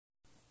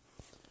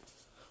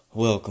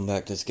Welcome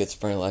back to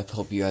Schizophrenic Life.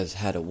 Hope you guys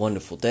had a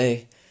wonderful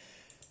day.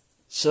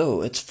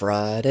 So, it's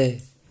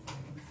Friday.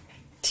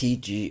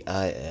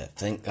 TGIF.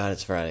 Thank God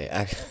it's Friday.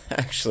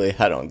 Actually,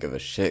 I don't give a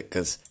shit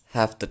because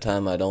half the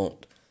time I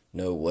don't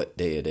know what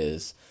day it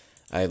is.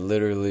 I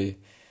literally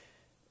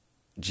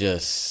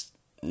just,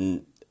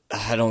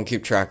 I don't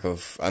keep track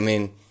of,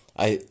 if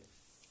I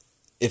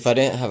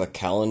didn't have a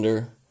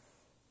calendar,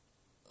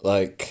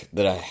 like,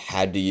 that I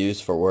had to use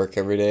for work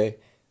every day,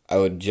 I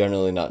would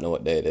generally not know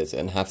what day it is,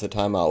 and half the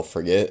time I'll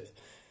forget.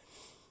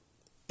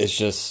 It's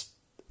just,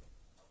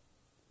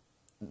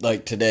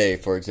 like today,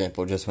 for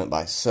example, just went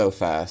by so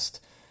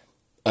fast.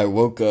 I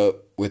woke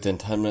up, within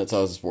 10 minutes I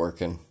was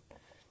working,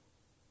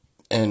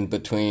 and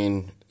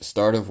between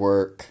start of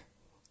work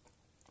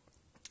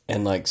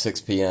and like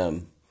 6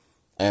 p.m.,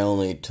 I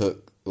only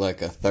took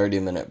like a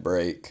 30-minute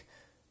break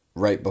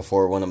right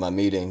before one of my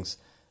meetings,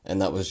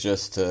 and that was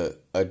just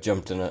I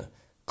jumped in a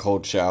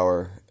cold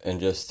shower and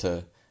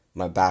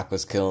my back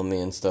was killing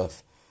me and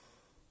stuff.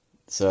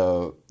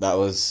 So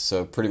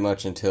pretty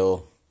much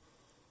until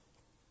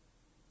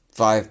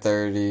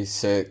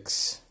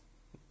 5:36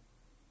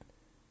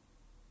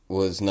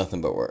 was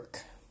nothing but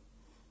work.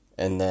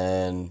 And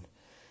then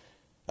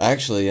I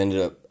actually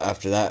ended up,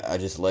 after that, I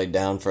just laid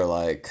down for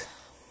like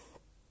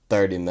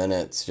 30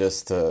 minutes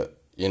just to,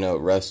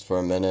 rest for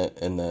a minute,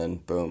 and then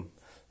boom,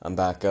 I'm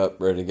back up,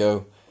 ready to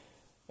go.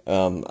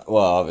 Well,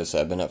 obviously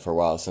I've been up for a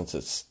while since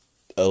it's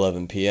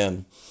 11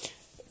 p.m.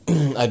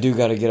 I do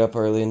gotta get up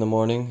early in the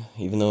morning,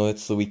 even though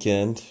it's the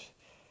weekend.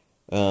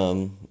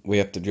 We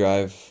have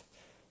to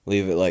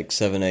leave at like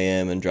 7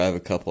 a.m. and drive a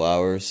couple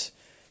hours.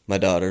 My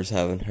daughter's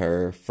having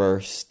her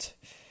first,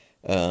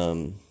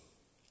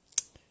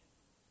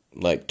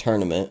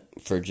 tournament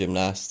for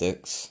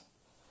gymnastics.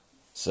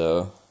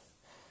 So,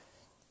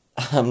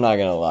 I'm not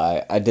gonna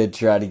lie, I did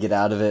try to get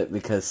out of it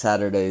because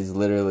Saturday is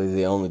literally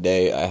the only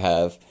day I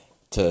have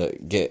to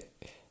get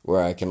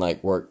where I can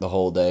work the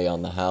whole day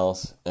on the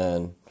house,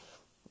 and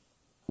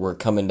we're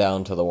coming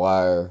down to the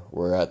wire.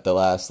 We're at the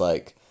last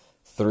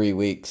 3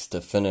 weeks to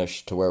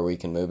finish to where we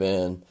can move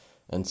in,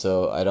 and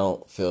so I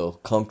don't feel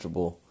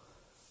comfortable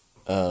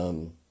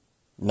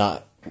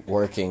not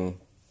working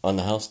on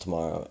the house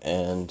tomorrow.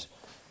 And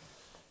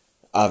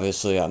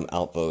obviously I'm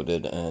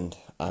outvoted and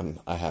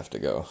I have to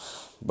go.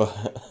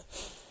 But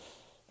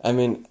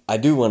I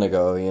do want to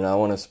go, I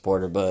want to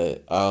support her,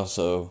 but I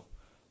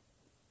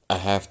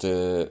have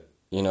to,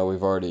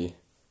 we've already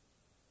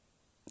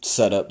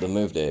set up the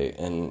move day,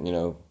 and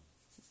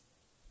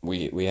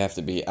we have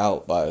to be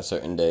out by a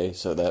certain day,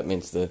 so that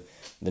means the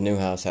new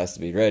house has to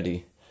be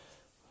ready,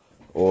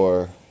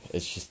 or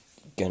it's just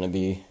gonna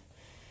be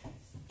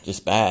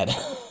just bad.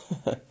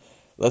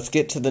 Let's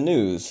get to the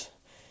news.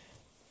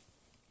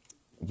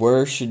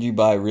 Where should you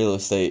buy real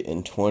estate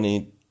in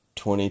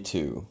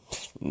 2022?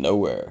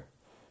 Nowhere.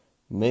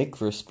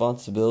 Make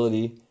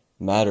responsibility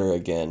matter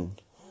again.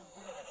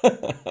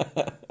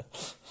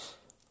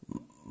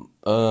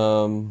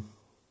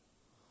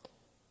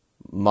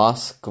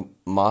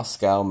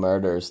 Moscow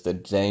murders, the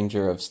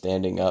danger of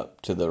standing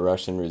up to the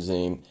Russian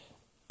regime.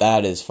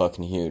 That is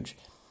fucking huge.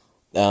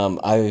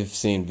 I've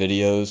seen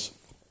videos.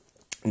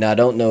 Now, I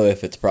don't know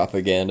if it's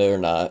propaganda or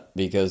not,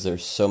 because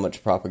there's so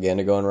much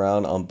propaganda going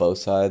around on both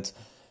sides,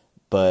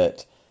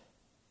 but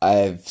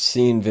I've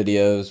seen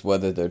videos,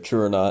 whether they're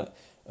true or not,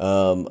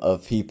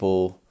 of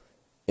people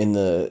in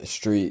the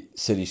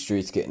city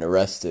streets getting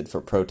arrested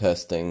for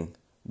protesting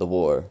the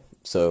war.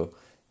 So,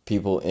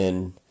 people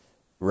in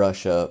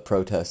Russia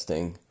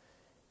protesting,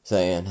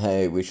 saying,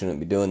 hey, we shouldn't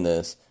be doing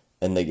this,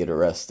 and they get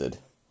arrested.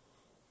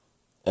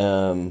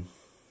 I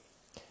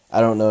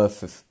don't know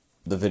if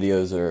the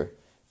videos are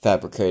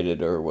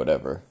fabricated or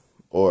whatever,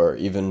 or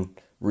even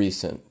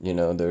recent.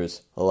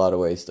 There's a lot of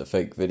ways to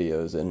fake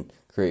videos and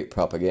create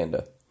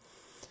propaganda.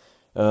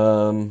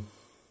 I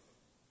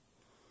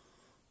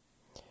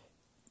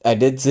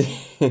did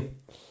see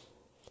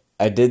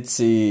I did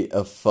see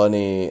a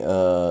funny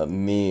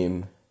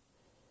meme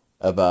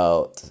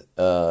about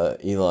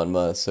Elon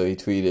Musk. So he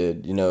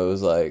tweeted, it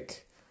was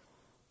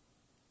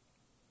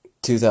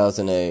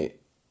 2008.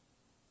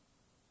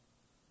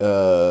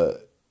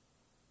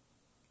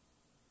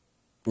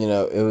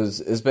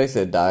 It's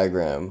basically a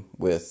diagram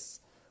with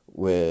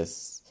where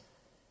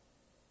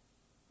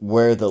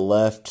the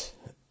left,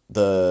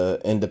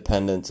 the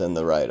independents, and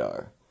the right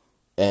are.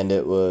 And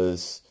it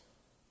was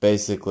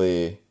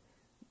basically,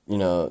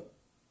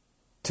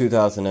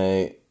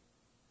 2008,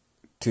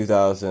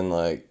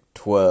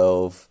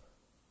 2012,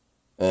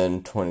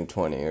 and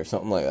 2020, or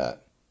something like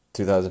that.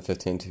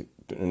 2015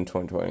 and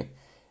 2020.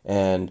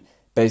 And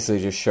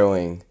basically just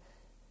showing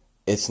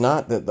it's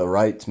not that the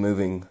right's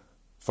moving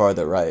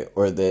farther right,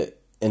 or that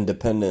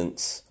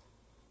independents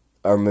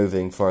are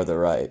moving farther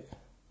right.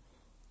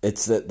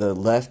 It's that the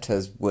left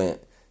has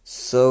went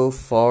so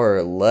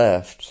far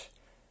left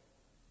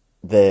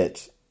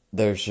that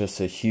there's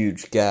just a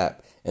huge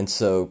gap. And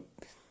so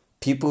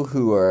people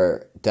who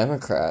are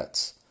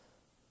Democrats,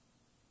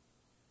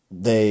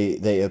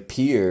 they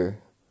appear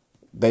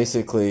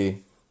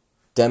basically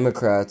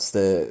Democrats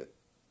that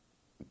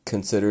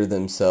consider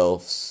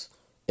themselves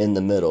in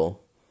the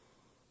middle.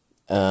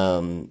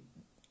 Um,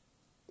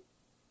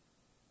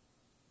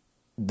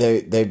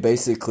 they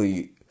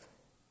basically,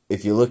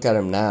 if you look at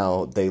them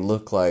now, they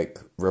look like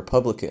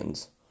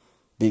Republicans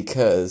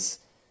because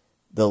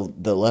the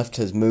left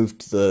has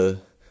moved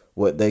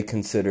what they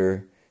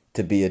consider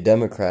to be a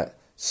Democrat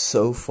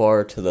so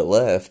far to the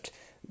left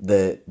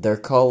that they're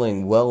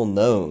calling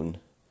well-known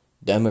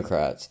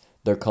Democrats,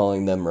 they're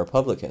calling them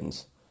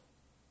Republicans.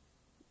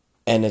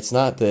 And it's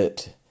not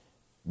that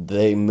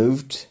they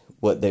moved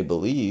what they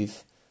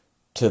believe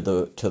to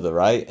the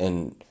right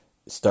and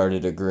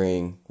started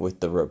agreeing with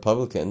the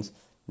Republicans.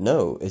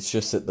 No, it's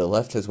just that the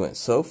left has went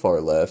so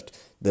far left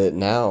that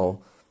now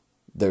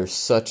there's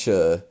such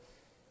a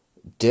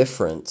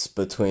difference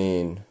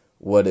between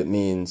what it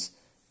means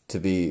to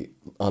be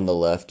on the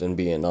left and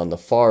being on the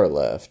far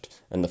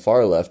left. And the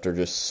far left are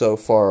just so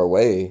far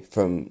away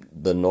from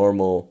the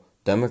normal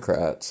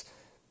Democrats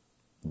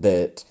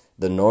that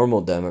the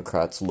normal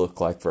Democrats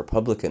look like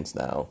Republicans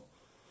now.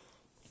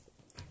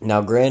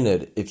 Now,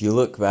 granted, if you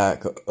look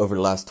back over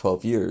the last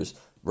 12 years,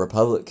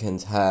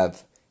 Republicans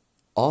have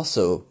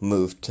also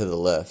moved to the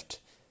left,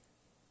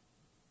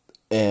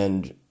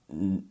 and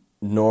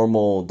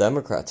normal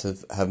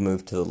Democrats have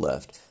moved to the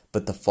left.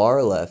 But the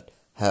far left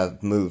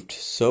have moved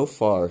so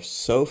far,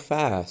 so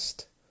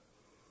fast,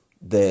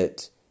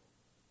 that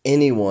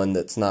anyone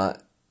that's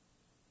not,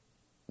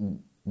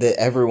 that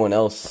everyone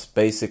else,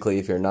 basically,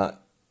 if you're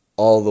not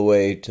all the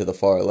way to the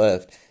far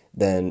left,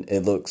 then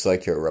it looks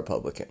like you're a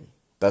Republican.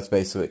 That's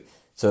basically,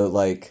 so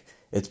like,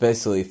 it's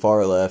basically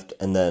far left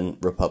and then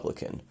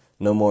Republican.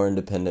 No more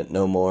independent,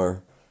 no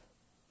more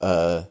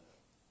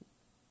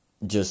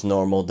just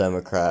normal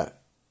Democrat.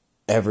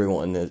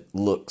 Everyone that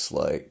looks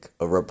like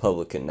a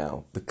Republican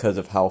now because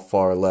of how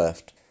far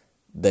left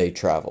they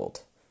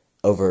traveled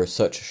over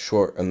such a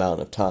short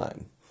amount of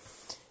time.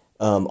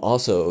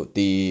 Also,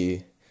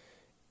 the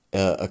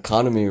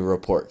economy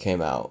report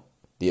came out.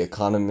 The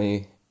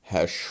economy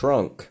has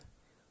shrunk.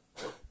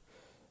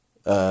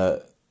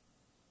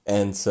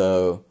 And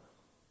so,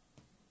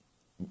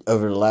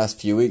 over the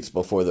last few weeks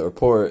before the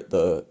report,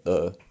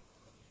 the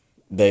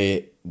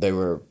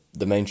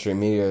mainstream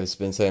media has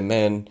been saying,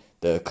 man,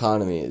 the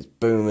economy is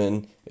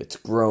booming, it's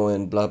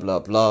growing, blah, blah,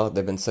 blah.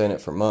 They've been saying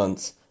it for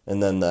months,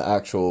 and then the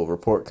actual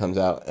report comes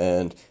out,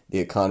 and the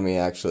economy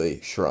actually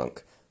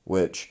shrunk,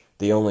 which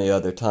the only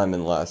other time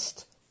in the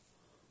last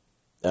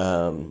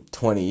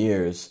 20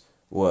 years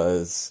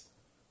was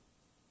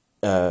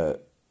when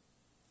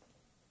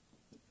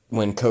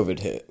COVID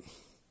hit,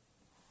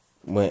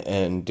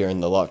 and during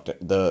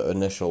the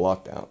initial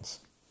lockdowns.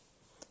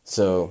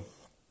 So,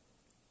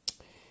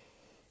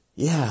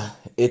 yeah,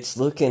 it's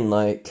looking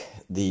like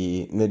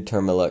the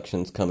midterm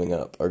elections coming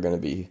up are going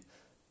to be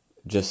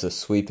just a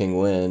sweeping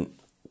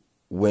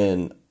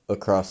win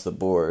across the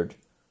board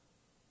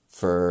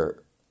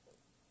for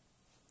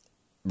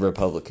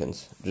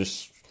Republicans.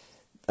 Just,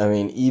 I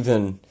mean,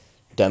 even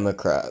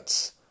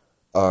Democrats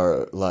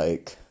are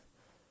like,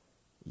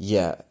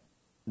 yeah,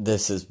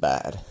 this is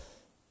bad.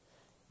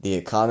 The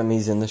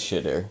economy's in the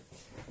shitter.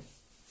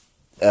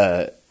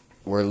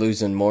 We're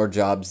losing more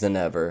jobs than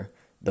ever.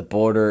 The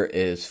border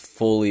is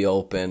fully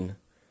open.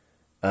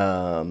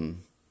 Gas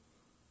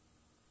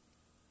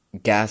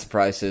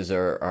prices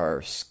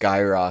are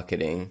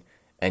skyrocketing,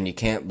 and you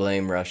can't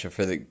blame Russia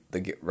for the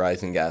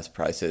rising gas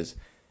prices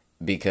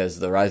because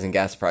the rising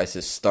gas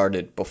prices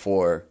started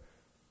before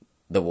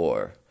the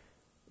war.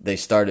 They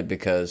started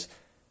because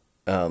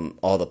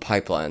all the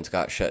pipelines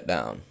got shut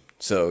down.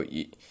 So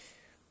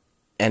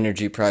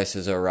energy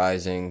prices are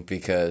rising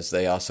because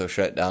they also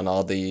shut down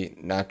all the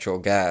natural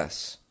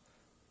gas.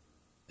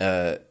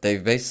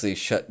 They've basically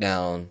shut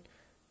down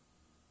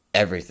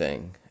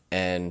everything,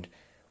 and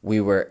we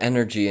were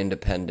energy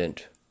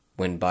independent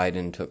when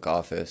Biden took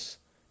office.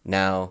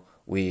 Now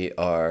we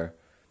are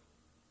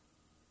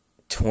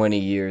 20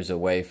 years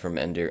away from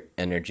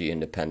energy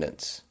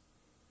independence.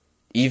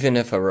 Even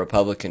if a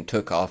Republican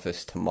took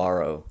office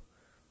tomorrow,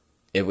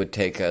 it would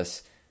take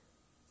us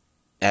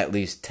at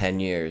least 10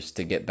 years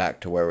to get back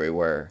to where we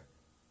were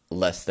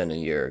less than a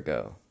year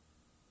ago.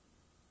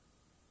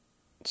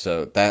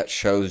 So that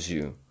shows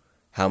you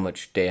how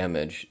much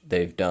damage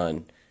they've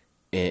done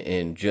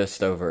in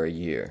just over a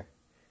year.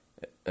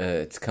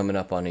 It's coming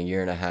up on a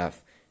year and a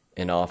half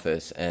in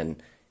office,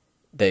 and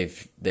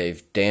they've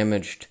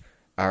damaged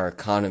our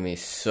economy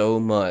so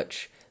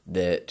much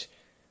that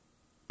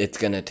it's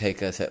going to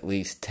take us at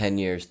least 10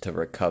 years to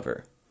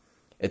recover.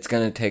 It's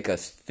going to take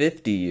us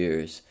 50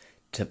 years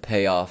to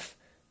pay off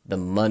the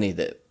money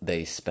that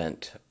they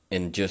spent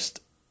in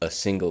just a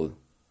single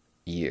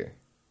year.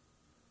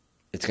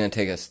 It's going to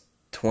take us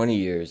 20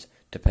 years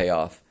to pay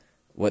off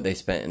what they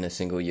spent in a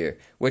single year,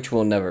 which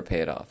we'll never pay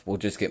it off. We'll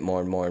just get more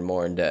and more and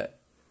more in debt.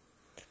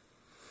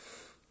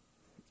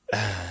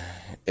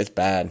 It's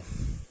bad.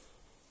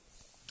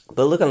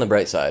 But look on the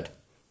bright side.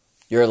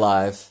 You're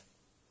alive.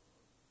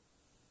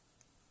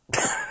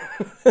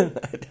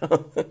 I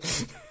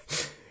don't.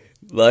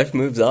 Life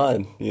moves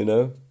on, you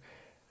know?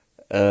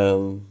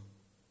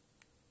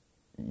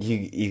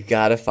 you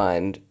gotta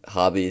find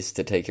hobbies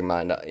to take your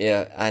mind out.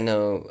 Yeah, I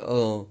know.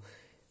 Oh,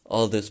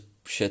 all this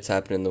shit's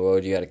happening in the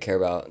world. You gotta care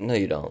about. No,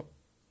 you don't.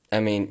 I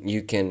mean,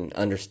 you can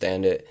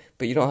understand it,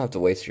 but you don't have to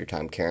waste your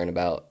time caring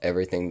about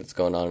everything that's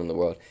going on in the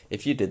world.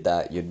 If you did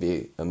that, you'd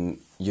be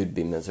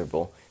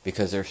miserable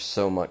because there's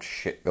so much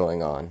shit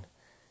going on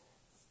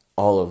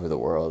all over the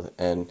world,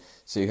 and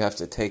so you have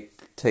to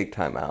take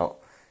time out,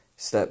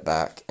 step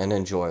back, and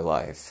enjoy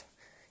life.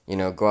 You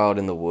know, go out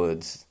in the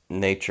woods.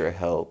 Nature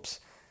helps.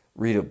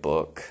 Read a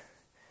book.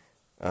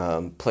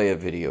 Play a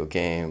video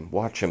game.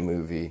 Watch a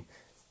movie.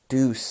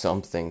 Do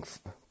something.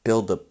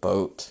 Build a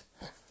boat.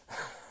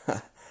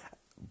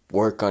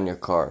 Work on your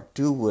car.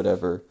 Do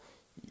whatever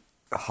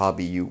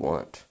hobby you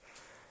want.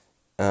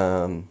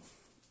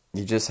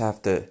 You just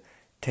have to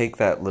take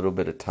that little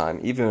bit of time,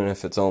 even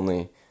if it's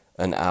only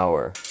an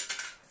hour.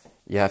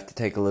 You have to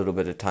take a little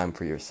bit of time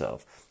for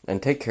yourself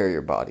and take care of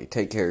your body,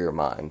 take care of your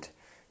mind.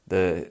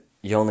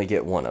 You only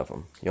get one of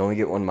them. You only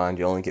get one mind,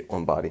 you only get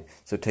one body,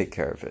 so take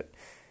care of it.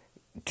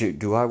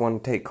 Do I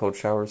want to take cold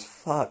showers?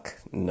 Fuck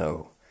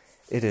no.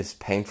 It is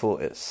painful,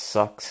 it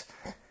sucks,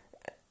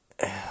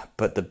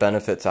 but the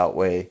benefits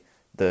outweigh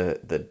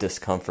the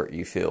discomfort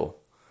you feel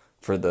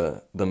for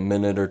the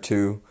minute or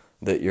two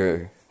that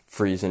you're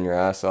freezing your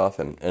ass off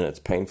and it's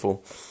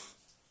painful.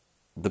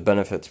 The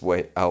benefits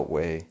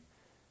outweigh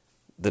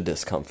the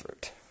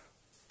discomfort.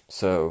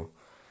 So,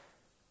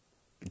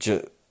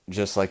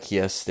 just like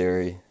yes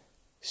theory,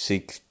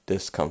 seek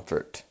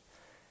discomfort.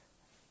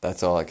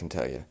 That's all I can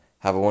tell you.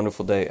 Have a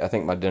wonderful day. I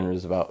think my dinner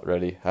is about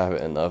ready. I have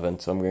it in the oven,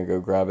 so I'm going to go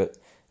grab it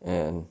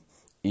and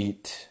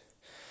eat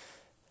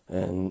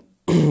and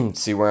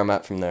see where I'm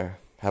at from there.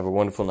 Have a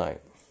wonderful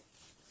night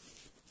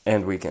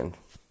and weekend.